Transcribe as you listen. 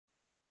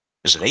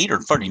Is it 8 or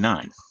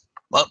 39?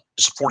 Well,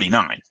 it's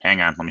 49.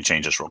 Hang on, let me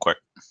change this real quick.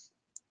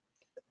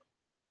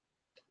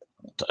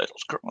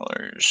 Titles,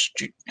 colors.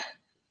 Come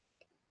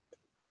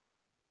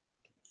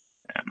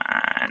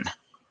on.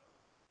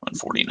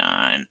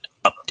 149.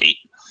 Update.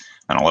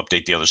 And I'll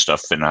update the other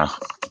stuff as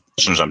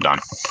soon as I'm done.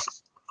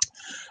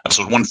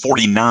 Episode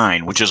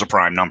 149, which is a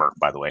prime number,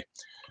 by the way.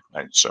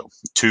 Right, so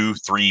 2,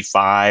 3,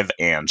 5,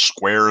 and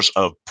squares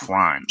of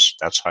primes.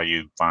 That's how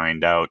you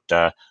find out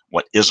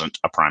what isn't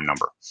a prime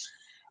number.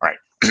 All right.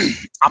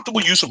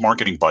 Optimal use of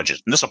marketing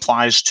budget. And this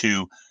applies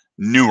to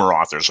newer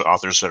authors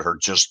that are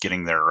just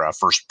getting their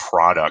first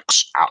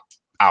products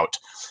out.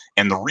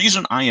 And the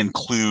reason I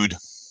include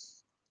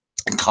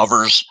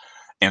covers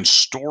and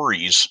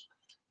stories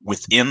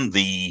within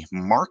the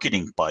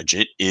marketing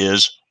budget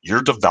is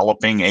you're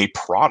developing a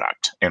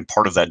product, and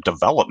part of that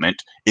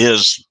development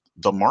is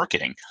the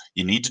marketing.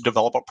 You need to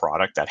develop a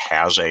product that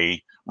has a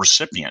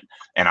recipient.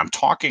 And I'm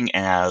talking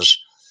as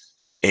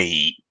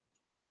a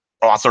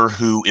author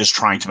who is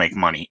trying to make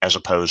money, as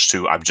opposed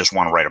to I just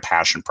want to write a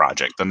passion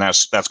project. Then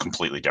that's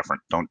completely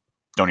different. Don't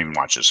even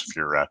watch this if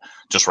you're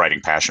just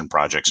writing passion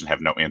projects and have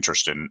no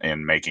interest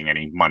in making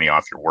any money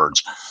off your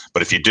words.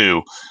 But if you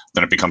do,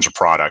 then it becomes a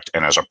product.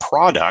 And as a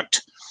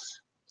product,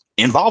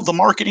 involve the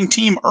marketing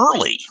team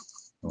early.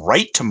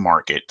 Right to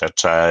market.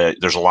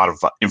 There's a lot of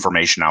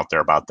information out there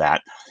about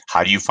that.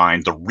 How do you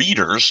find the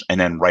readers and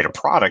then write a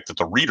product that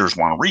the readers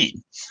want to read?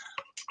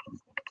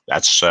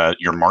 That's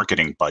your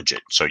marketing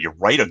budget. So you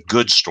write a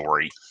good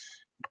story,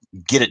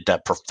 get it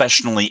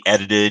professionally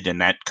edited, and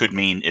that could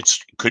mean it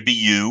could be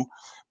you,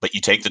 but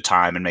you take the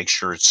time and make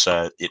sure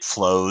it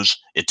flows,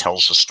 it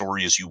tells the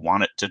story as you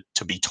want it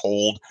to be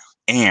told,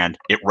 and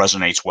it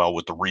resonates well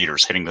with the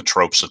readers, hitting the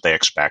tropes that they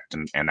expect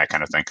and that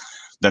kind of thing.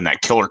 Then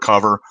that killer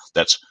cover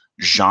that's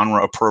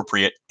genre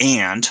appropriate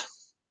and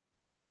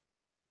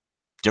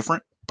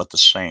different but the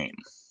same.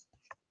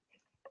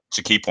 It's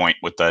a key point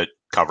with the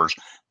covers.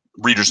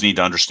 Readers need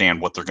to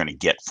understand what they're going to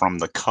get from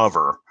the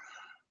cover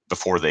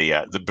before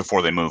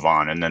they move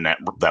on. And then that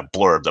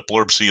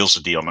blurb seals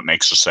the deal and it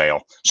makes the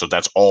sale. So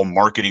that's all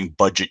marketing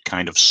budget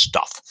kind of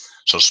stuff.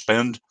 So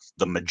spend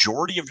the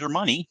majority of your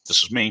money.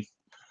 This is me.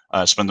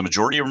 Spend the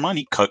majority of your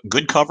money.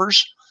 Good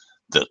covers,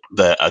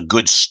 a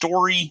good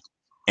story,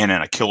 and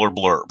then a killer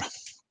blurb.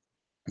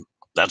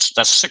 That's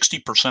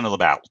 60% of the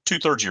battle,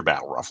 2/3 of your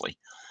battle roughly.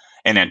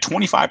 And then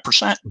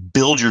 25%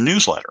 build your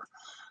newsletter.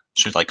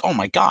 So you're like, oh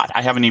my God,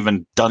 I haven't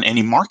even done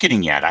any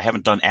marketing yet. I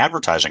haven't done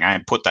advertising. I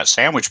haven't put that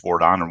sandwich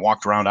board on and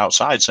walked around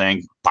outside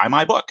saying, buy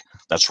my book.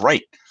 That's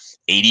right.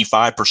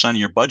 85% of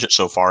your budget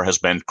so far has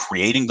been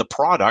creating the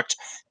product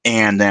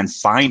and then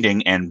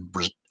finding and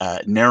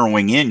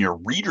narrowing in your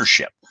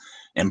readership.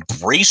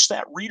 Embrace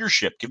that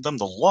readership, give them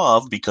the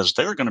love, because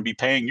they're going to be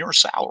paying your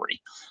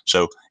salary.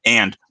 So,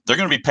 and they're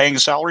going to be paying a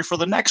salary for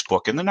the next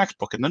book and the next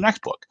book and the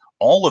next book.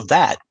 All of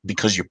that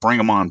because you bring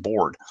them on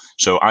board.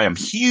 So I am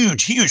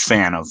huge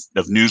fan of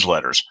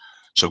newsletters.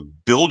 So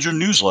build your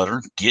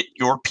newsletter, get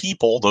your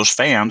people, those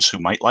fans who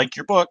might like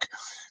your book,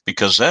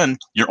 because then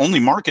you're only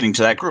marketing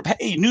to that group.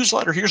 Hey,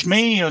 newsletter, here's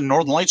me.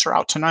 Northern Lights are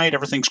out tonight.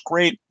 Everything's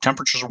great.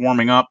 Temperatures are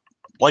warming up.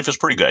 Life is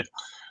pretty good.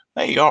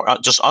 Hey,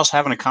 just us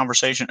having a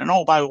conversation. And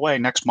oh, by the way,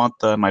 next month,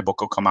 my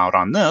book will come out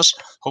on this.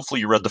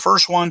 Hopefully you read the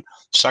first one,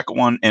 second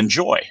one,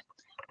 enjoy.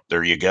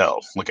 There you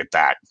go. Look at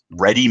that.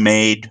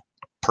 Ready-made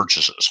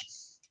purchases.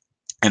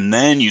 And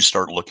then you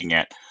start looking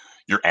at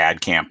your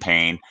ad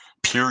campaign,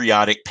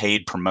 periodic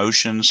paid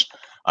promotions.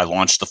 I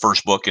launched the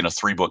first book in a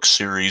 3-book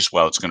series.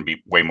 Well, it's going to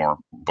be way more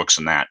books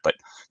than that. But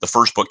the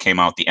first book came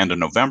out the end of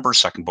November.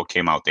 Second book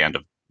came out the end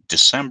of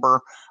December.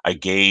 I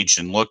gauged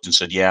and looked and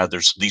said, yeah,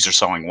 these are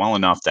selling well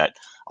enough that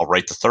I'll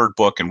write the third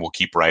book and we'll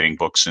keep writing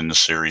books in the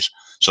series.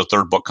 So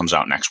third book comes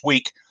out next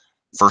week.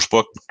 First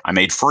book I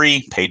made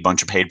free, paid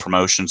bunch of paid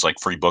promotions like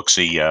Free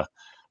Booksy,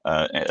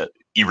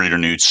 e-reader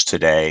News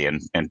Today,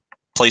 and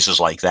places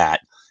like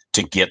that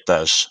to get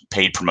those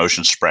paid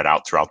promotions spread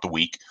out throughout the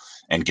week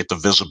and get the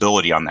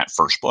visibility on that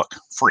first book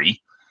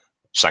free.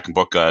 Second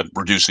book,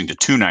 reducing to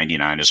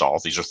 $2.99 is all.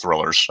 These are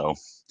thrillers. So,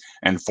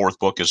 and the third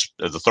book is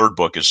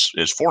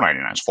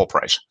 $4.99. It's full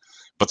price.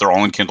 But they're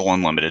all in Kindle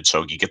Unlimited,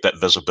 so you get that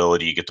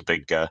visibility, you get the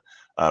big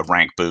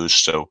rank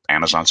boost. So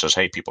Amazon says,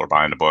 "Hey, people are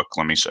buying the book.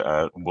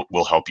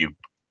 We'll help you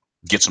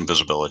get some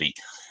visibility,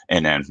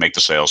 and then make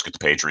the sales, get the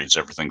page reads.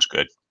 Everything's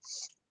good."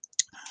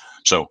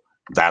 So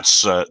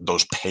that's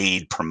those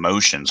paid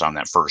promotions on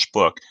that first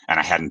book, and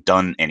I hadn't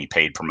done any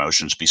paid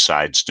promotions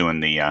besides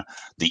doing the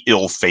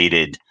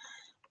ill-fated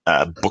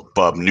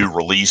BookBub new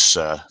release,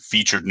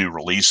 featured new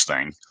release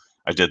thing.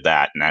 I did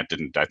that, and that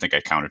didn't. I think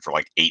I counted for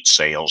like 8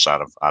 sales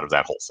out of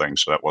that whole thing,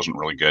 so that wasn't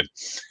really good.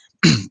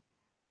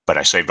 But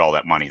I saved all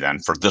that money then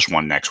for this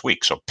one next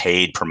week. So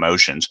paid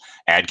promotions,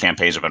 ad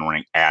campaigns. Have been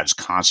running ads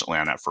constantly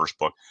on that first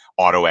book.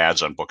 Auto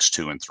ads on books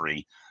 2 and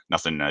 3.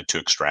 Nothing too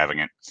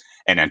extravagant.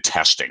 And then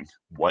testing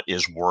what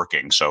is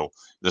working. So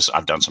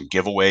I've done some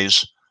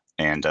giveaways,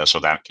 and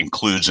so that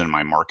includes in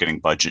my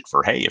marketing budget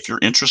for, hey, if you're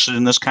interested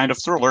in this kind of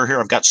thriller,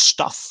 here I've got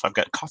stuff. I've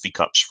got coffee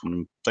cups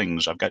from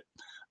things. I've got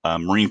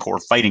Marine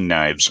Corps fighting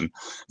knives and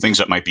things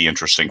that might be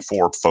interesting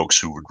for folks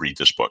who would read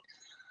this book.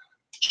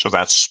 So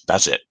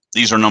that's it.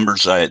 These are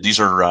numbers. These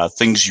are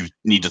things you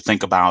need to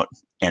think about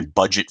and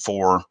budget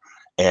for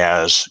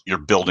as you're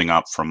building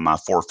up from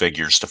 4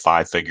 figures to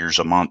 5 figures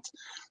a month,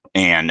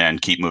 and then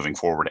keep moving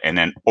forward. And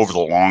then over the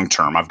long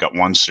term, I've got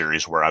one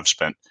series where I've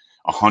spent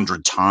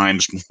 100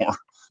 times more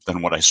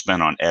than what I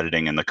spent on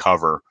editing and the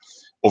cover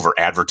over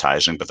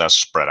advertising, but that's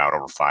spread out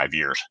over 5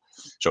 years.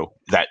 So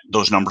that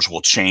those numbers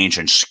will change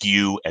and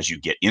skew as you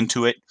get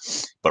into it.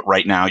 But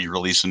right now, you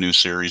release a new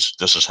series.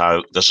 This is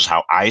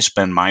how I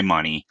spend my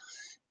money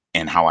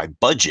and how I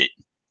budget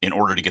in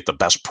order to get the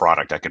best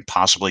product I can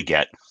possibly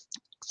get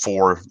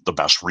for the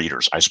best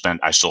readers. I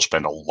still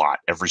spend a lot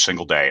every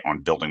single day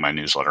on building my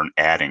newsletter and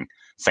adding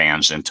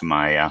fans into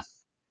my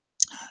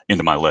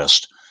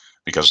list,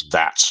 because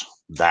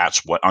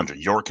that's what under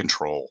your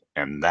control,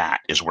 and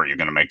that is where you're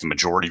going to make the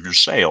majority of your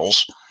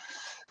sales.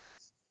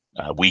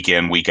 Week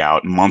in, week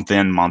out, month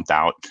in, month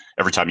out.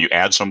 Every time you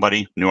add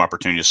somebody, new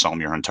opportunity to sell them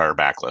your entire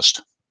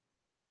backlist.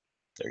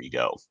 There you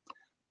go.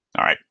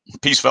 All right.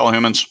 Peace, fellow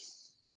humans.